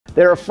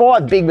There are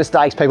 5 big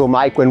mistakes people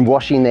make when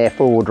washing their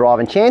four-wheel drive,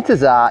 and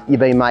chances are you've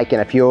been making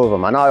a few of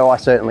them. I know I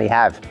certainly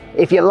have.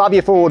 If you love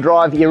your four-wheel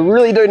drive, you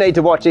really do need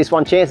to watch this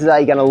one. Chances are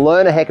you're going to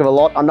learn a heck of a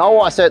lot. I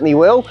know I certainly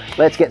will.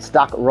 Let's get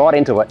stuck right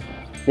into it.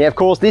 Now, of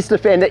course, this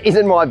Defender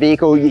isn't my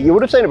vehicle. You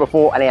would have seen it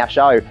before in our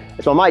show.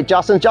 It's my mate,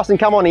 Justin. Justin,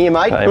 come on here,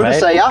 mate. Hey, Good mate. to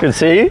see you. Good to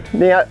see you.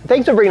 Now,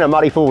 thanks for bringing a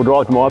muddy four-wheel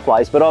drive to my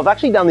place, but I've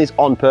actually done this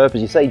on purpose.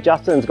 You see,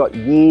 Justin's got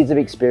years of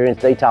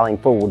experience detailing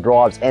four-wheel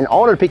drives, and I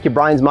wanted to pick your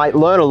brains, mate,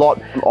 learn a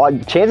lot.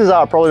 Chances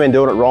are I've probably been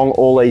doing it wrong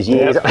all these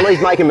years, at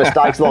least making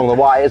mistakes along the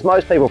way, as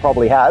most people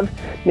probably have.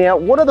 Now,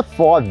 what are the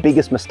 5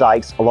 biggest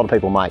mistakes a lot of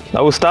people make?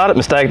 I will start at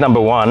mistake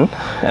number 1,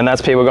 and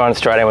that's people going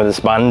straight in with a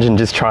sponge and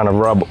just trying to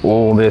rub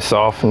all this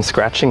off and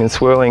scratching and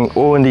swirling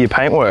all into your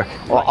paintwork.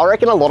 Well, I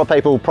reckon a lot of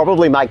people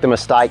probably make the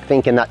mistake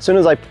thinking that as soon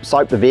as they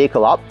soap the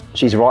vehicle up,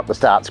 she's right to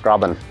start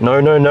scrubbing.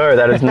 No,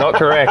 that is not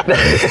correct.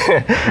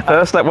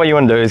 First step, what you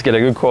want to do is get a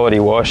good quality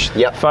wash,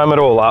 foam it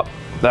all up.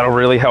 That'll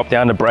really help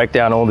down to break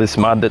down all this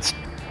mud that's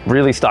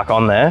really stuck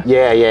on there.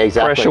 Yeah,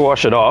 exactly. Pressure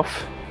wash it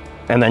off,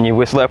 and then you're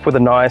left with a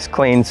nice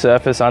clean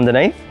surface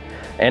underneath.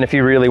 And if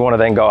you really want to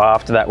then go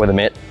after that with a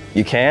mitt,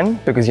 you can,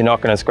 because you're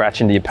not going to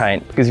scratch into your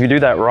paint. Because if you do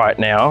that right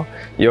now,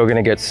 you're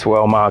going to get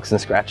swirl marks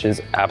and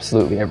scratches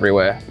absolutely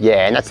everywhere.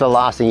 Yeah, and that's the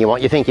last thing you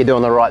want. You think you're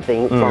doing the right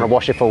thing, trying to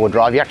wash your four-wheel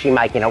drive. You're actually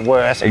making it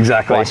worse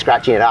by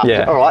scratching it up.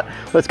 Yeah. All right,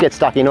 let's get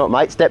stuck into it,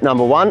 mate. Step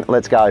number 1,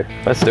 let's go.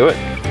 Let's do it.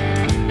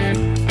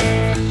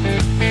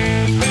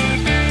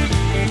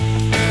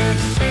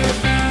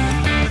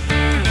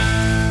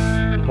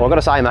 Well, I've got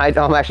to say, mate,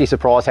 I'm actually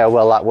surprised how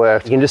well that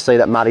worked. You can just see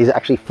that mud is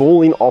actually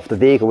falling off the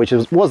vehicle, which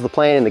was the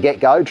plan in the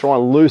get-go, try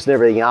and loosen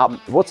everything up.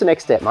 What's the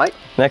next step, mate?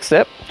 Next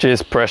step,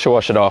 just pressure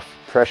wash it off.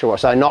 Pressure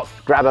wash, so not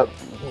grab a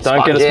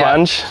Don't get a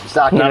sponge.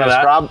 Start giving it a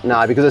scrub.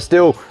 No, because there's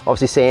still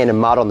obviously sand and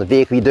mud on the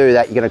vehicle. You do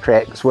that, you're going to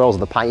create swirls of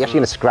the paint. You're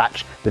actually going to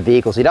scratch the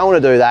vehicle, so you don't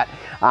want to do that.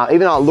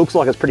 Even though it looks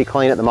like it's pretty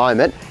clean at the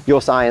moment,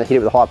 you're saying hit it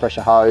with a high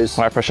pressure hose.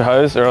 High pressure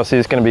hose, or else you're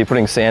just going to be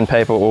putting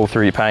sandpaper all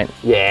through your paint.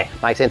 Yeah,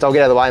 makes sense. I'll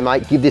get out of the way,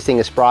 mate. Give this thing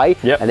a spray,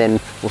 and then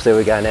we'll see where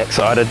we go next.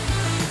 Excited.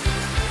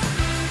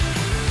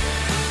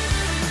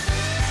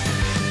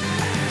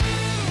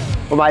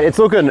 Well, mate, it's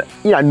looking,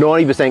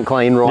 90%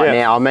 clean right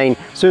now. I mean,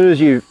 as soon as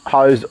you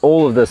hosed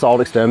all of the Salt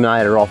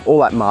Exterminator off, all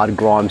that mud,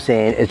 grime,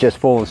 sand is just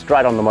falling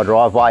straight onto my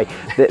driveway.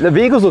 The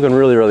vehicle's looking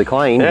really, really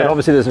clean, but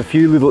obviously there's a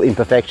few little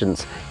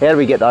imperfections. How do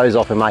we get those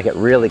off and make it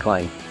really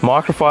clean?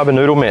 Microfiber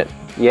noodle mitt.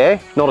 Yeah,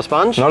 not a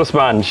sponge? Not a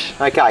sponge.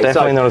 Okay,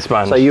 definitely not a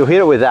sponge. So you'll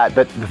hit it with that,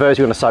 but first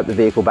you're going to soap the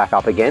vehicle back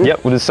up again?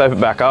 Yep, we'll just soap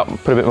it back up,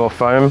 put a bit more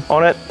foam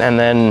on it, and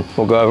then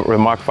we'll go over it with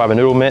a microfiber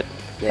noodle mitt.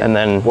 And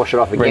then wash it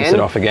off again. Rinse it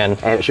off again.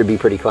 And it should be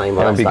pretty clean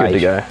by that stage. It'll be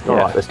good to go. All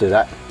right, let's do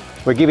that.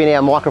 We're giving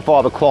our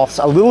microfiber cloths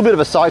a little bit of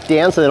a soak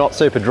down so they're not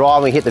super dry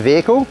when we hit the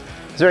vehicle.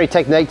 Is there any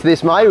technique to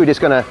this, mate? We're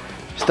just going to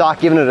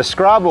start giving it a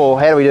scrub, or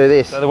how do we do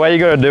this? So the way you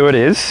got to do it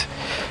is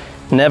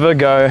never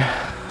go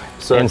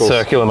in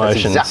circular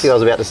motions. That's exactly what I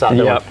was about to start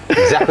doing.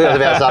 Exactly what I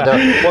was about to start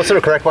doing. What's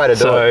the correct way to do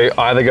it? So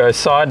either go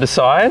side to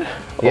side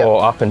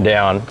or up and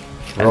down.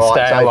 And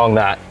stay along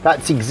that.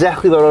 That's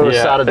exactly what I would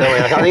have started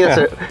doing. I think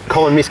that's a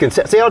common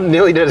misconception. See, I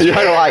nearly did it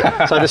straight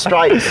away. So just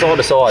straight side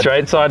to side.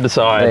 Straight side to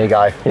side. There you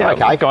go. Yeah,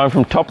 okay. Going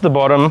from top to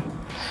bottom,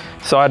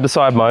 side to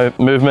side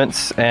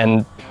movements,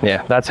 and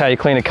yeah, that's how you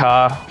clean a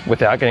car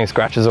without getting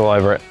scratches all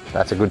over it.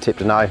 That's a good tip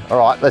to know. All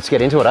right, let's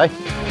get into it, eh?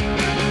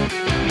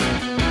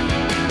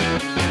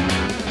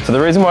 So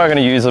the reason why I'm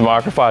going to use a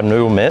microfiber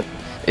noodle mitt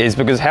is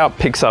because how it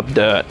picks up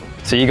dirt.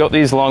 So you got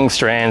these long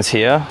strands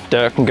here,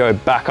 dirt can go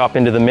back up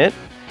into the mitt,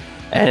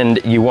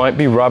 and you won't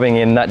be rubbing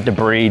in that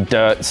debris,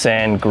 dirt,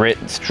 sand, grit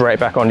straight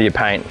back onto your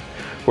paint.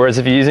 Whereas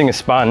if you're using a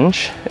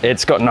sponge,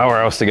 it's got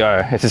nowhere else to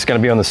go. It's just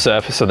going to be on the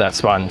surface of that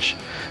sponge.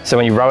 So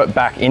when you rub it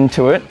back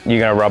into it, you're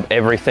going to rub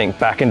everything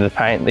back into the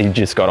paint that you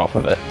just got off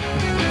of it.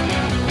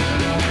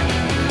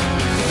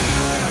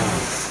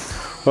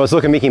 Well, it's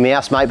looking Mickey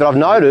Mouse, mate, but I've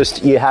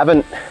noticed you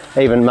haven't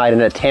even made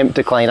an attempt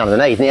to clean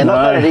underneath. Now,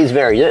 not that it is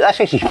that's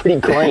actually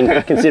pretty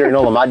clean considering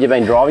all the mud you've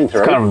been driving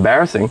through. It's kind of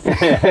embarrassing.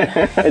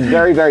 It's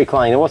very, very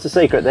clean. And what's the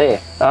secret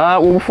there?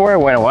 Well, before I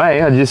went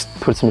away, I just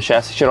put some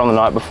chassis shit on the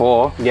night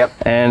before. Yep.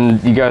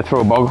 And you go through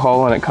a bog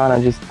hole and it kind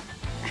of just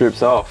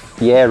drips off.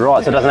 Yeah,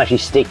 right, so it doesn't actually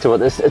stick to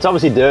it. It's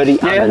obviously dirty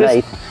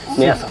underneath.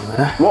 Now,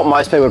 what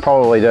most people would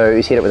probably do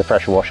is hit it with a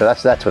pressure washer.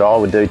 That's what I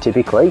would do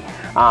typically.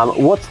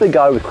 What's the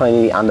go with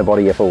cleaning the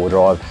underbody of your four-wheel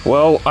drive?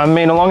 Well, I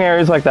mean, along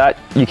areas like that,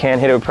 you can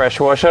hit it with a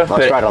pressure washer.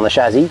 Like straight on the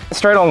chassis?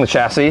 Straight on the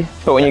chassis,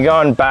 but when you're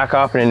going back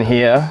up and in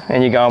here,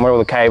 and you're going where all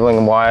the cabling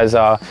and wires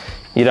are,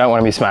 you don't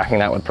want to be smacking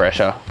that with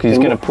pressure, because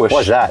you're going to push...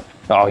 What's that?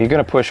 Oh, you're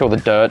going to push all the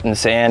dirt and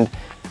sand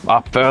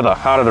up further,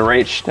 harder to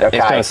reach. Okay.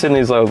 It's going to sit in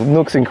these little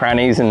nooks and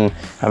crannies, and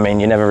I mean,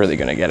 you're never really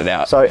going to get it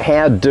out. So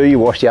how do you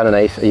wash the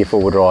underneath of your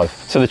four-wheel drive?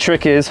 So the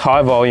trick is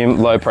high volume,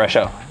 low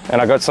pressure. And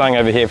I got something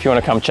over here if you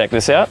want to come check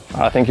this out.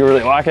 I think you'll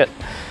really like it.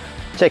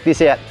 Check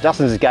this out.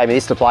 Justin just gave me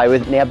this to play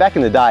with. Now, back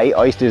in the day,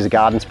 I used to use a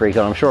garden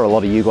sprinkler, and I'm sure a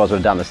lot of you guys would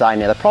have done the same.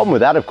 Now, the problem with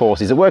that, of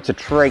course, is it works a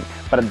treat,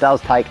 but it does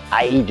take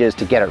ages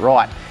to get it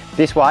right.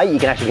 This way, you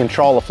can actually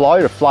control the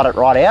flow to flood it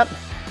right out.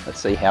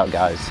 Let's see how it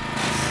goes.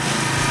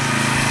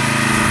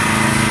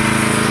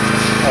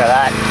 Look at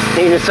that.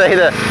 You can see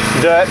the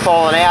dirt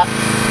falling out.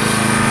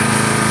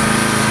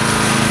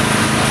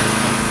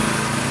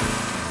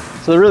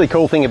 So the really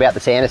cool thing about the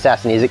Sand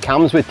Assassin is it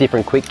comes with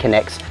different quick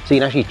connects, so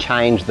you can actually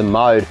change the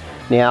mode.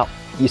 Now,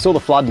 you saw the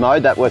flood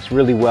mode, that works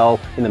really well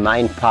in the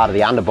main part of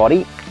the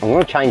underbody. I'm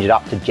going to change it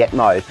up to jet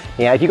mode.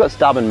 Now, if you've got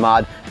stubborn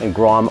mud and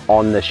grime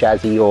on the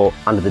chassis or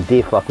under the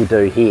diff like we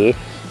do here,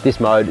 this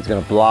mode is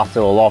going to blast it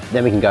all off.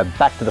 Then we can go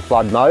back to the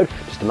flood mode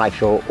just to make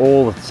sure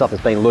all the stuff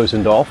that's been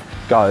loosened off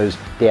goes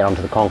down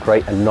onto the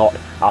concrete and not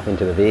up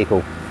into the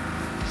vehicle.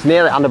 So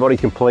now the underbody's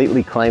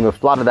completely clean, we've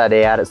flooded that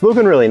out. It's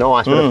looking really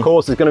nice, but of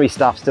course there's going to be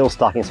stuff still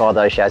stuck inside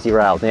those chassis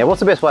rails. Now, what's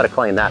the best way to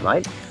clean that,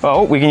 mate?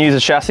 Well, we can use a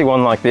chassis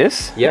one like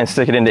this and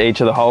stick it into each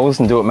of the holes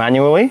and do it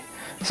manually.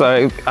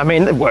 So, I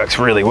mean, it works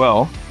really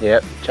well.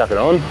 Yep, chuck it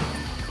on.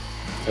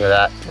 Look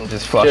at that. It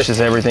just flushes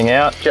everything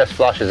out. Just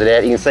flushes it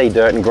out. You can see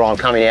dirt and grime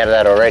coming out of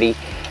that already.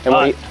 And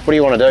what do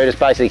you want to do? Just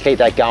basically keep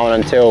that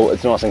going until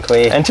it's nice and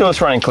clear. Until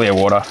it's running clear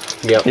water.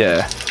 Yep.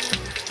 Yeah.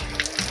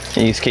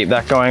 You just keep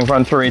that going,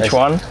 run through each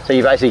one. So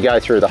you basically go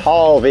through the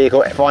whole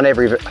vehicle, find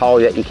every hole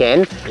that you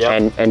can,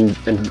 and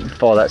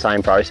follow that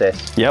same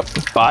process. Yep,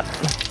 but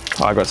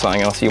I've got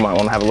something else you might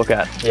want to have a look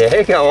at.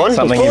 Yeah, go on.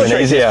 Something even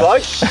easier.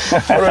 What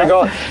have we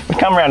got? We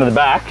come around to the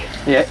back.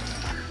 Yeah.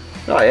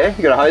 Oh yeah,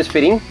 you got a hose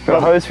fitting. Got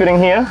a hose fitting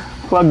here.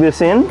 Plug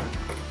this in.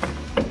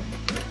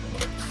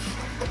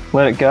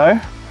 Let it go.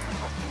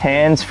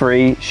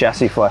 Hands-free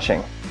chassis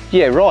flushing.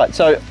 Yeah, right.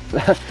 So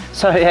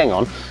hang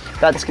on.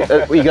 That's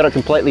you got it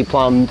completely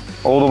plumbed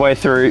all the way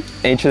through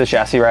each of the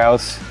chassis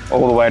rails,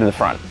 all the way to the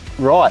front.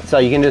 Right, so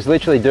you can just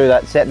literally do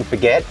that, set and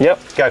forget. Yep.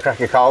 Go crack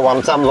a cold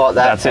one, something like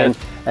that. That's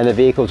it. And the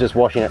vehicle's just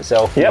washing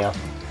itself. Yep. Now.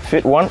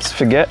 Fit once,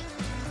 forget,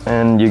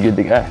 and you're good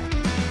to go.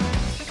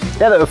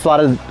 Now that we've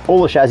flooded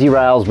all the chassis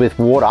rails with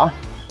water,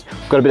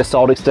 we've got a bit of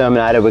Salt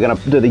Exterminator. We're going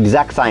to do the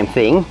exact same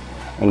thing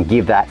and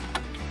give that.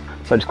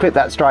 So just clip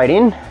that straight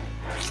in.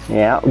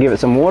 Now we'll give it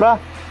some water.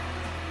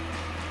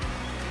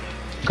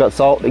 We've got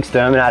Salt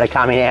Exterminator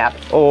coming out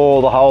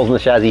all the holes in the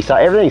chassis, so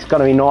everything's got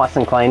to be nice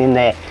and clean in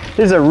there.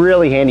 This is a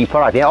really handy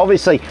product. Now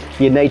obviously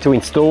you need to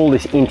install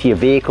this into your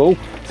vehicle,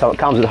 so it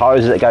comes with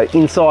hoses that go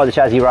inside the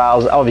chassis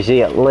rails.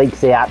 Obviously it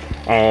leaks out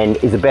and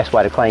is the best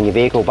way to clean your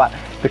vehicle, but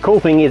the cool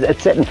thing is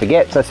it's set and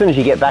forget. So as soon as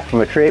you get back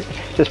from a trip,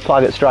 just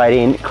plug it straight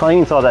in, clean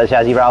inside those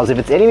chassis rails. If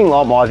it's anything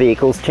like my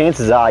vehicles,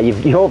 chances are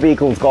your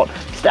vehicle's got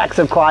stacks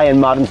of clay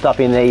and mud and stuff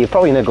in there. You've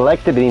probably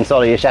neglected it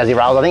inside of your chassis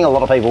rails. I think a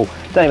lot of people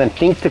don't even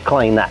think to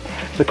clean that.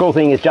 The cool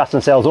thing is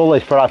Justin sells all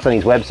these products on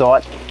his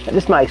website. It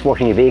just makes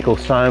washing your vehicle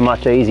so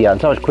much easier and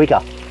so much quicker.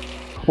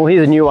 Well,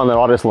 here's a new one that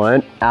I just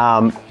learned.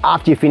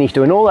 After you finish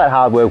doing all that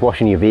hard work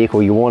washing your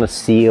vehicle, you want to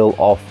seal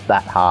off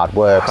that hard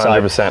work.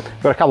 100%. So,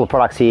 got a couple of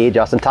products here.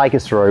 Justin, take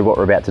us through what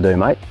we're about to do,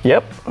 mate.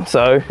 Yep.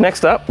 So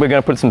next up, we're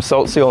going to put some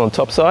salt seal on the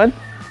top side,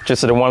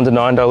 just at a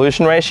 1:9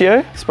 dilution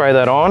ratio. Spray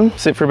that on,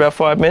 sit for about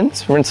 5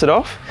 minutes, rinse it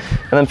off.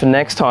 And then for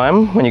next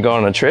time, when you go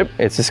on a trip,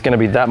 it's just going to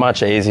be that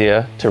much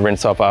easier to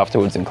rinse off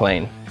afterwards and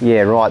clean.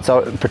 Yeah, right. So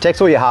it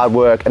protects all your hard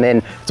work, and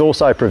then it's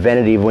also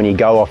preventative when you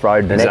go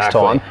off-road the next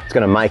time. It's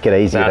going to make it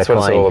easier to clean. That's what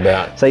it's all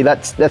about. See,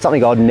 that's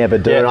something I'd never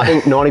do. And I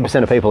think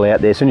 90% of people out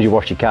there, as soon as you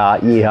wash your car,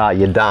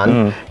 you're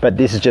done. But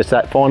this is just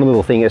that final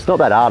little thing. It's not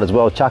that hard as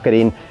well. Chuck it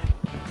in,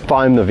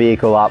 foam the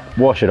vehicle up,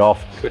 wash it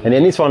off. And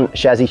then this one,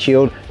 Chassis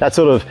Shield, that's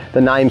sort of, the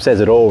name says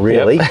it all,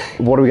 really.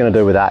 What are we going to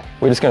do with that?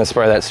 We're just going to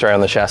spray that straight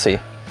on the chassis.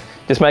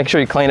 Just make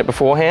sure you clean it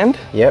beforehand.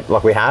 Yep,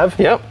 like we have.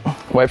 Yep.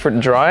 Wait for it to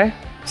dry.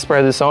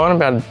 Spray this on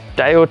about a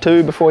day or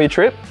two before your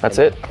trip. That's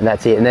it. And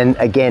that's it. And then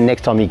again,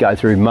 next time you go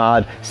through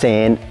mud,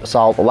 sand,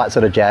 salt, all that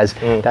sort of jazz,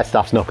 that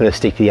stuff's not going to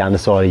stick to the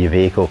underside of your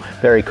vehicle.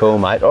 Very cool,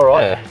 mate. All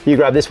right, you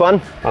grab this one.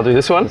 I'll do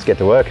this one. Let's get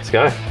to work. Let's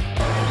go.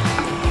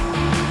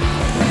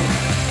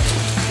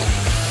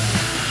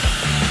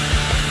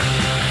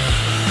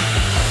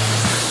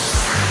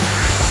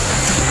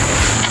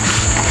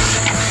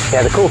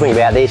 Now the cool thing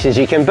about this is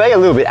you can be a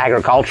little bit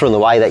agricultural in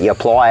the way that you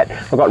apply it.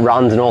 I've got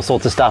runs and all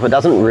sorts of stuff. It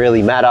doesn't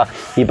really matter.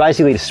 You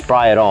basically just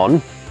spray it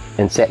on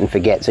and set and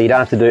forget. So you don't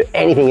have to do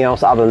anything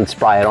else other than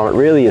spray it on. It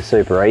really is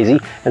super easy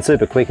and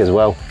super quick as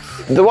well.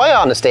 The way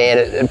I understand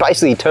it, it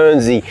basically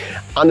turns the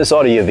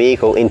underside of your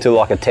vehicle into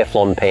like a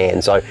Teflon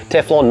pan. So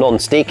Teflon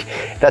non-stick,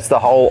 that's the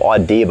whole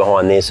idea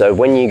behind this. So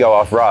when you go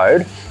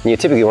off-road, you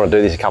typically want to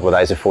do this a couple of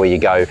days before you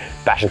go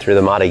bashing through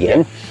the mud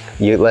again.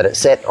 You let it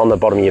set on the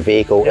bottom of your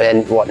vehicle,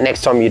 and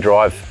next time you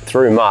drive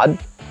through mud,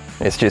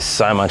 it's just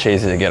so much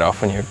easier to get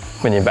off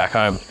when you're back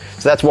home.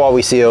 So that's why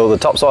we seal the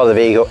top side of the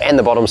vehicle and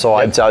the bottom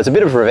side. So it's a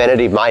bit of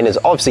preventative maintenance.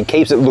 Obviously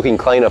keeps it looking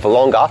cleaner for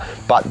longer,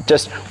 but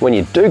just when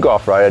you do go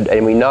off-road,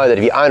 and we know that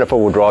if you own a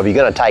four-wheel drive, you're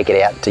going to take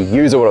it out to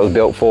use it what it was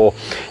built for.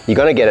 You're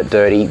going to get it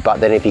dirty, but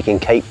then if you can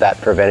keep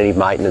that preventative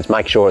maintenance,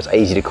 make sure it's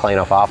easy to clean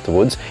off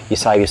afterwards, you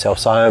save yourself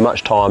so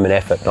much time and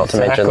effort, not to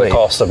mention the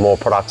cost of more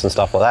products and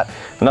stuff like that.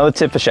 Another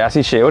tip for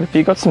Chassis Shield, if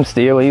you've got some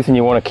steelies and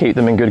you want to keep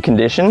them in good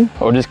condition,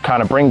 or just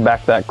kind of bring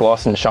back that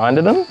gloss and shine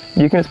to them,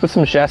 you can just put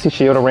some Chassis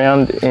Shield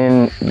around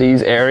in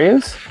these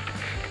areas.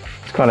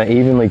 Just kind of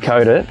evenly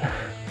coat it.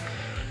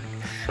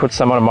 Put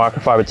some on a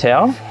microfiber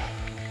towel,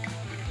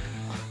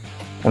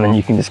 and then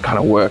you can just kind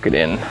of work it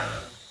in.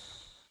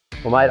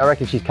 Well, mate, I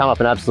reckon she's come up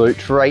an absolute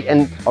treat,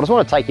 and I just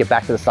want to take you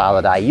back to the start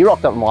of the day. You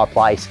rocked up at my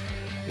place.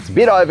 It's a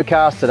bit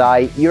overcast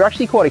today. You're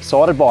actually quite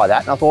excited by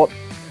that, and I thought,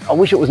 I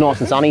wish it was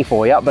nice and sunny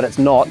for you, but it's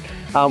not.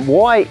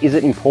 Why is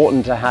it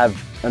important to have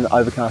an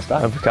overcast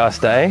day?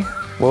 Overcast day?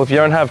 Well, if you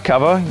don't have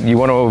cover, you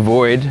want to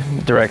avoid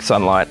direct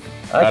sunlight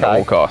at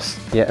all costs.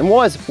 Yeah, and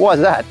why is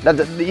that?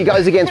 It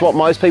goes against what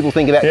most people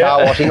think about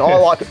car washing. I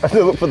like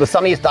to look for the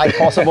sunniest day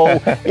possible,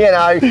 you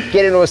know,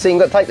 get into a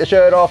singlet, take the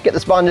shirt off, get the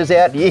sponges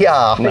out,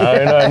 yeah.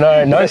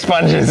 No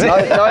sponges.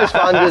 no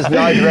sponges,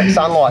 no direct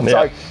sunlight.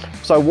 Yeah.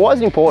 So why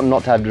is it important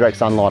not to have direct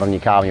sunlight on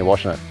your car when you're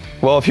washing it?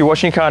 Well, if you're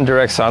washing your car in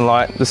direct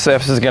sunlight, the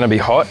surface is going to be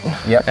hot,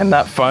 and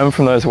that foam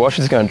from those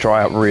washes is going to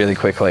dry up really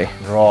quickly.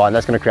 Right, and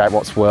that's going to create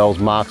what, swirls,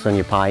 marks on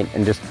your paint,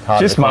 and just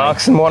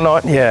marks and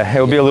whatnot. Yeah,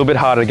 it'll be a little bit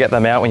harder to get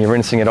them out when you're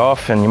rinsing it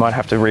off, and you might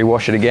have to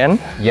rewash it again.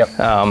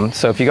 Yep.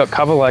 So if you got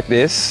cover like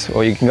this,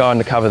 or you can go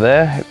under cover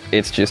there,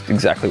 it's just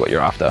exactly what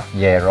you're after.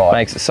 Yeah, right.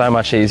 Makes it so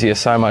much easier,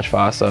 so much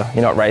faster.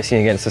 You're not racing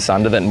against the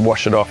sun to then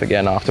wash it off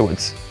again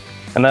afterwards.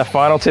 And that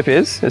final tip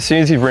is, as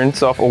soon as you've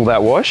rinsed off all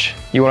that wash,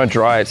 you want to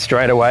dry it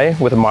straight away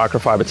with a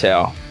microfiber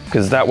towel,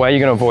 because that way you're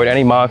going to avoid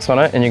any marks on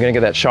it, and you're going to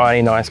get that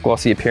shiny, nice,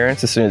 glossy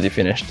appearance as soon as you're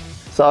finished.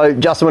 So,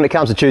 Justin, when it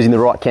comes to choosing the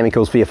right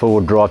chemicals for your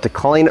four-wheel drive to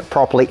clean it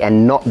properly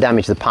and not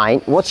damage the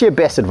paint, what's your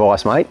best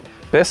advice, mate?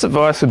 Best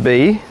advice would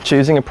be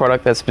choosing a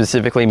product that's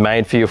specifically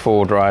made for your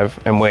four-wheel drive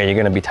and where you're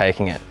going to be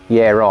taking it.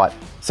 Yeah, right.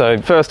 So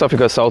first off, you've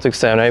got Salt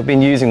Exterminator. I've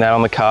been using that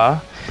on the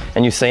car,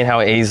 and you've seen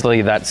how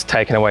easily that's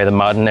taken away the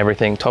mud and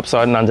everything,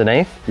 topside and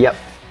underneath. Yep.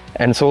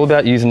 And it's all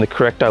about using the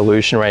correct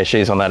dilution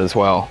ratios on that as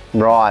well.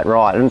 Right,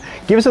 right. And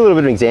give us a little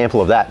bit of an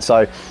example of that.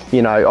 So,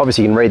 you know,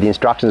 obviously you can read the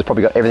instructions, it's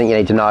probably got everything you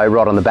need to know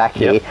right on the back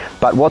here,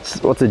 but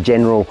what's a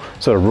general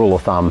sort of rule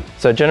of thumb?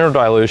 So general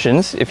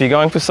dilutions, if you're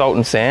going for salt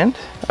and sand,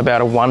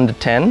 about a 1 to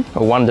 10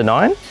 or 1 to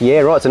 9.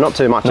 Yeah, right, so not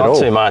too much at all. Not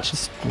too much,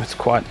 it's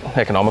quite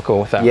economical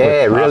with that.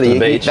 Yeah,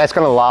 really, that's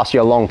going to last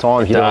you a long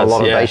time if you're doing a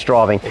lot of beach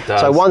driving.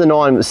 So 1 to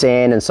 9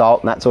 sand and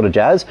salt and that sort of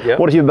jazz. Yep.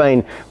 What have you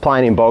been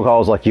playing in bog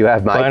holes like you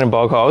have, mate? Playing in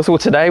bog holes. Well,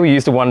 today we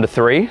used a 1 to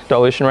 3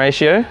 dilution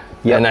ratio.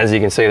 Yep. And as you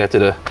can see, that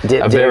did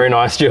a very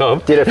nice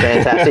job. Did a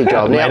fantastic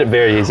job. Now, made it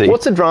very easy.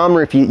 What's the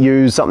drama if you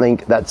use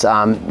something that's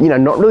you know,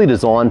 not really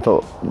designed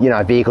for, you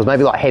know, vehicles,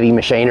 maybe like heavy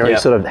machinery,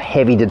 sort of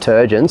heavy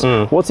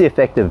detergents? What's the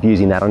effect of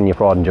using that on your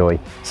pride and joy?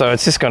 So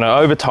it's just going to,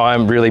 over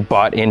time, really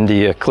bite into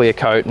your clear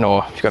coat,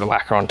 or if you've got a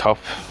lacquer on top,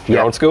 you're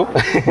old school.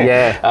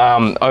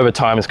 Over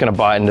time, it's going to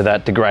bite into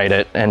that, degrade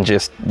it, and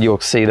just you'll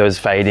see those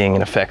fading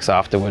and effects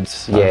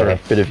afterwards over a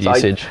bit of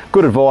usage.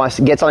 Good advice.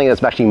 Get something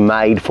that's actually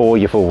made for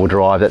your four-wheel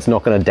drive that's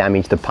not going to damage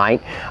the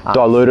paint.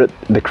 Dilute it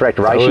the correct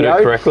ratio.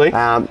 Dilute it correctly.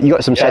 You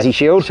got some chassis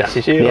shield.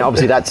 Chassis shield. Now,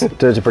 obviously that's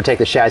to protect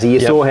the chassis. You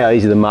saw how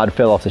easy the mud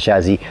fell off the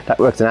chassis. That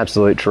works an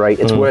absolute treat.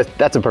 It's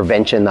that's a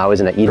prevention though,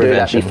 isn't it? You do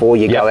that before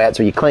you go out.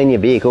 So you clean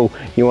your vehicle,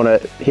 you want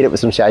to hit it with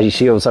some chassis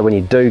shield, so when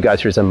you do go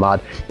through some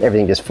mud,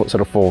 everything just sort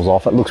of falls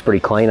off. It looks pretty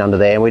clean under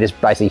there, and we just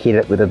basically hit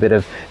it with a bit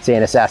of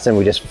sand assassin.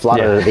 We just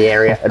flooded the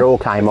area. It all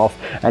came off.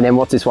 And then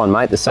what's this one,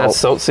 mate? The salt. That's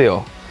salt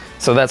seal.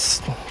 So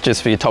that's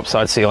just for your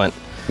topside sealant.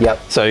 Yep.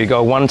 So you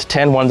go 1 to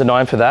 10, 1 to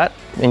 9 for that.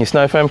 In your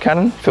snow foam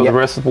cannon, fill the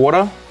rest with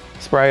water,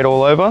 spray it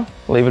all over,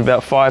 leave it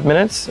about 5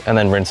 minutes, and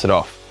then rinse it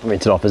off.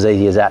 Rinse it off as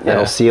easy as that, and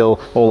it'll seal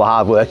all the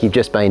hard work you've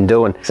just been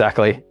doing.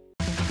 Exactly.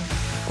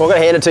 Well, I've got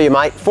to hand it to you,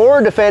 mate. For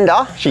a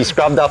Defender, she's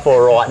scrubbed up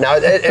all right. No,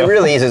 it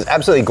really is. It's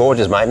absolutely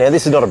gorgeous, mate. Now,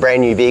 this is not a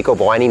brand new vehicle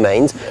by any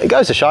means. It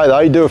goes to show, though,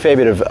 you do a fair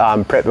bit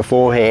of prep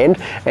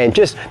beforehand, and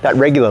just that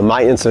regular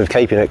maintenance of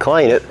keeping it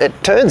clean, it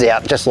turns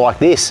out just like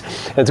this.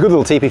 And it's a good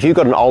little tip. If you've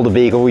got an older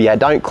vehicle,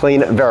 don't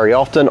clean it very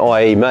often,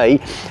 i.e. me,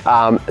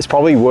 it's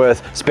probably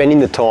worth spending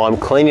the time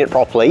cleaning it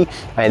properly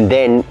and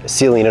then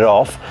sealing it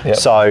off.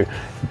 So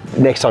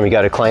next time you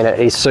go to clean it,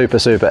 it's super,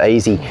 super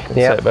easy.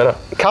 Now, better.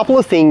 A couple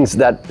of things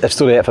that have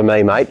stood out for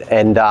me, mate,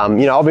 and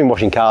you know, I've been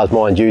washing cars,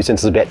 mind you,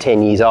 since I was about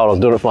 10 years old. I was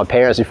doing it for my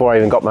parents before I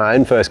even got my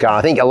own first car.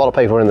 I think a lot of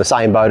people are in the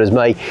same boat as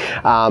me.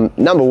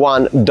 Number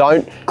one,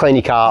 don't clean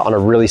your car on a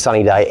really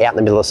sunny day out in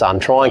the middle of the sun.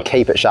 Try and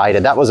keep it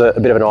shaded. That was a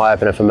bit of an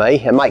eye-opener for me.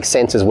 It makes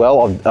sense as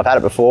well. I've had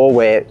it before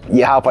where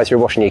you're halfway through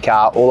washing your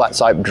car, all that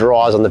soap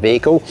dries on the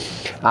vehicle.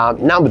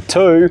 Number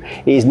two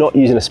is not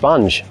using a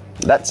sponge.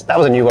 That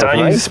was a new one for me.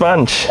 Don't use a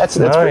sponge. That's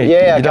you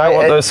don't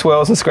want those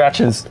swirls and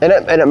scratches. And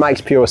it makes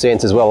pure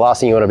sense as well. Last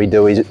thing you want to be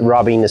doing is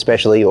rubbing,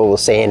 especially all the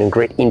sand and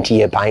grit into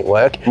your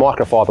paintwork.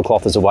 Microfiber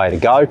cloth is the way to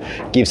go.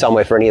 Give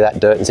somewhere for any of that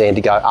dirt and sand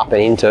to go up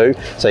and into,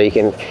 so you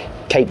can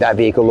keep that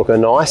vehicle looking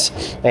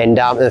nice. And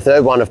the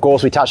third one, of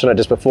course, we touched on it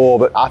just before,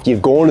 but after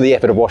you've gone to the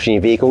effort of washing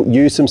your vehicle,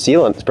 use some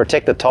sealant to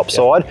protect the top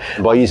side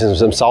by using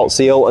some salt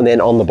seal, and then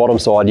on the bottom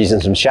side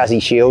using some chassis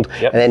shield.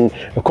 And then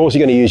of course you're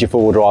going to use your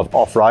four-wheel drive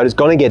off-road. It's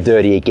going to get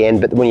dirty again,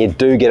 but when you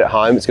do get it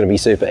home, it's going to be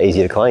super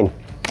easy to clean.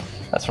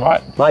 That's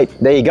right. Mate,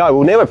 there you go.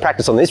 We'll never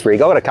practice on this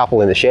rig. I've got a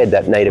couple in the shed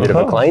that need a bit of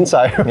a clean,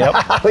 so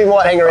we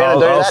might hang around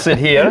and do that. I'll sit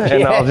here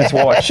and I'll just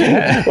watch.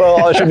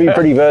 Well, I should be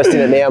pretty versed in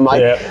it now,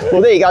 mate. Yeah.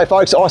 Well, there you go,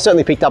 folks. I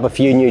certainly picked up a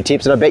few new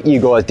tips, and I bet you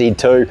guys did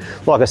too.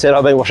 Like I said,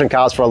 I've been washing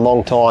cars for a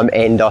long time,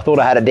 and I thought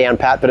I had it down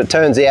pat, but it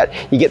turns out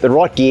you get the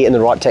right gear and the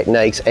right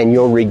techniques, and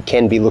your rig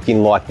can be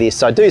looking like this.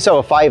 So do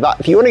yourself a favour.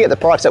 If you want to get the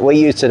products that we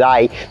use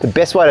today, the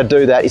best way to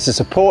do that is to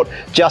support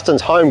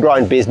Justin's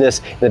homegrown business,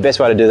 and the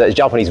best way to do that is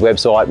jump on his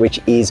website, which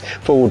is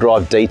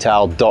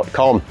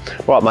 4WDetail.com.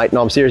 Right, mate,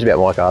 no, I'm serious about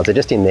my cars. They're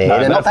just in there. No,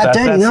 they're not that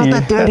dirty, not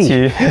that dirty.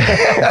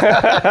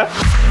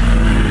 That's you.